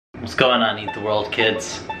What's going on, Eat the World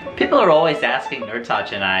kids? People are always asking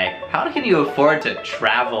Nurtaç and I, how can you afford to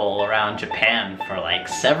travel around Japan for like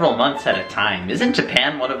several months at a time? Isn't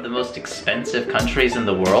Japan one of the most expensive countries in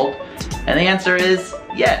the world? And the answer is,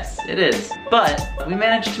 yes, it is. But we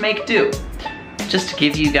managed to make do. Just to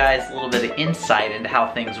give you guys a little bit of insight into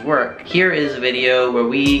how things work, here is a video where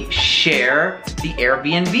we share the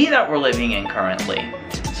Airbnb that we're living in currently.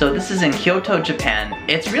 So this is in Kyoto, Japan.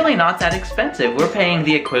 It's really not that expensive. We're paying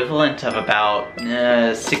the equivalent of about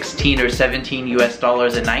 16 or 17 US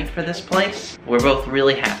dollars a night for this place. We're both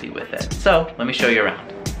really happy with it. So let me show you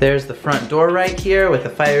around. There's the front door right here with a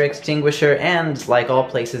fire extinguisher, and like all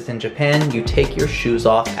places in Japan, you take your shoes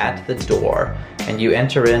off at the door and you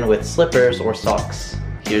enter in with slippers or socks.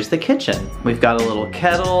 Here's the kitchen. We've got a little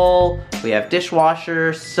kettle, we have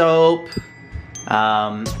dishwasher, soap,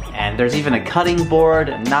 and there's even a cutting board,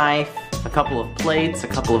 a knife, a couple of plates, a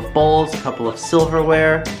couple of bowls, a couple of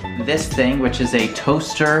silverware. This thing, which is a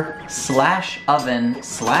toaster slash oven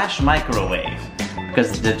slash microwave,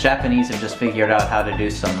 because the Japanese have just figured out how to do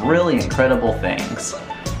some really incredible things.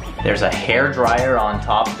 There's a hair dryer on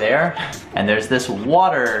top there, and there's this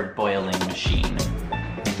water boiling machine.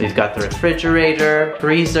 We've got the refrigerator,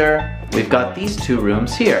 freezer. We've got these two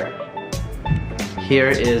rooms here. Here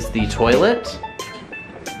is the toilet.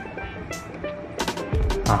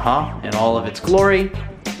 In all of its glory.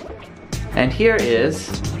 And here is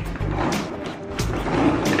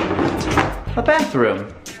a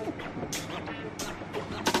bathroom.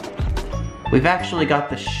 We've actually got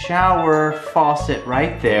the shower faucet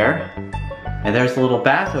right there. And there's a little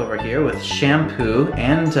bath over here with shampoo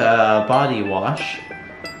and body wash.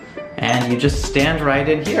 And you just stand right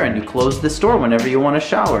in here and you close this door whenever you want to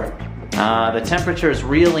shower. The temperature is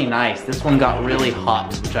really nice. This one got really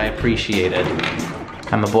hot, which I appreciated.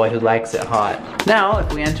 I'm a boy who likes it hot. Now,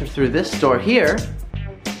 if we enter through this door here,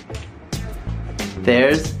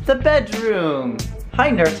 there's the bedroom.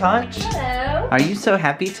 Hi, Nurtaç. Hello. Are you so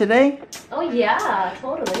happy today? Oh yeah,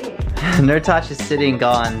 totally. Nurtaç is sitting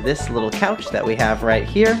on this little couch that we have right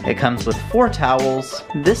here. It comes with 4 towels.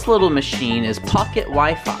 This little machine is pocket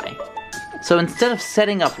Wi-Fi. So instead of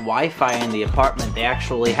setting up Wi-Fi in the apartment, they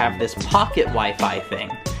actually have this pocket Wi-Fi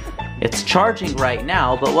thing. It's charging right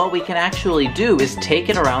now, but what we can actually do is take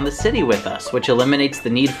it around the city with us, which eliminates the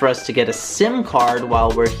need for us to get a SIM card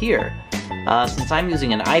while we're here. Since I'm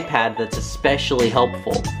using an iPad, that's especially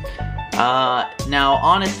helpful. Now,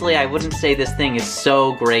 honestly, I wouldn't say this thing is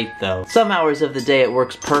so great though. Some hours of the day it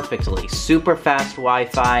works perfectly, super fast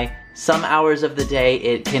Wi-Fi. Some hours of the day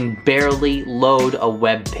it can barely load a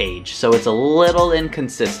web page, so it's a little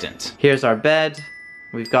inconsistent. Here's our bed.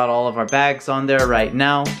 We've got all of our bags on there right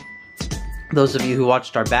now. Those of you who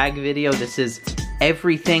watched our bag video, this is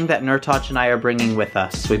everything that Nurtaç and I are bringing with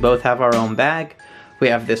us. We both have our own bag. We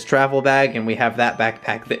have this travel bag and we have that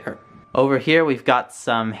backpack there. Over here we've got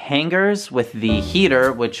some hangers with the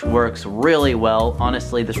heater, which works really well.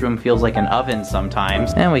 Honestly, this room feels like an oven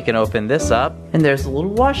sometimes. And we can open this up and there's a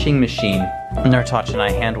little washing machine. Nurtaç and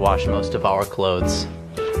I hand wash most of our clothes.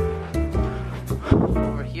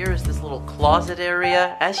 Here is this little closet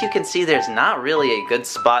area. As you can see, there's not really a good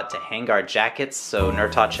spot to hang our jackets, so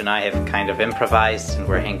Nurtaç and I have kind of improvised and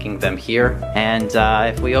we're hanging them here. And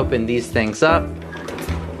if we open these things up,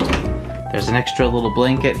 there's an extra little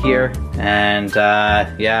blanket here, and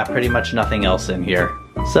yeah, pretty much nothing else in here.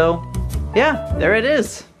 So yeah, there it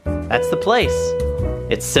is. That's the place.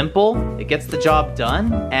 It's simple, it gets the job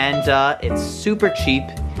done, and it's super cheap.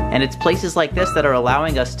 And it's places like this that are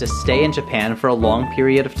allowing us to stay in Japan for a long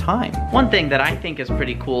period of time. One thing that I think is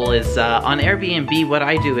pretty cool is on Airbnb, what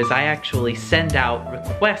I do is I actually send out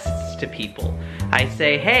requests to people. I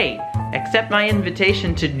say, hey, accept my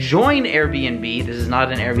invitation to join Airbnb. This is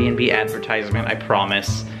not an Airbnb advertisement, I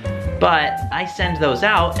promise. But I send those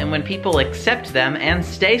out, and when people accept them and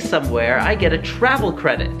stay somewhere, I get a travel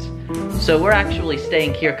credit. So we're actually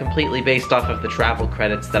staying here completely based off of the travel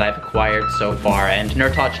credits that I've acquired so far, and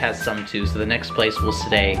Nurtaç has some too, so the next place we'll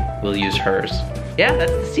stay, we'll use hers. Yeah,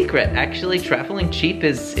 that's the secret. Actually, traveling cheap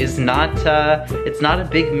is not, it's not a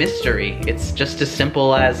big mystery. It's just as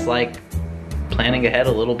simple as, like, planning ahead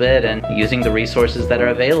a little bit and using the resources that are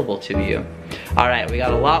available to you. Alright, we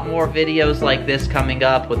got a lot more videos like this coming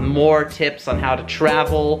up with more tips on how to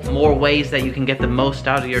travel, more ways that you can get the most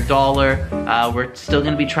out of your dollar. We're still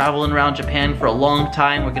going to be traveling around Japan for a long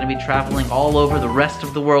time. We're going to be traveling all over the rest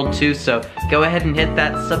of the world too, so go ahead and hit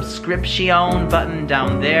that subscription button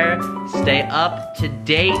down there. Stay up to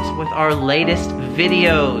date with our latest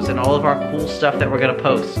videos and all of our cool stuff that we're going to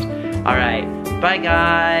post. Alright, bye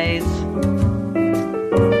guys!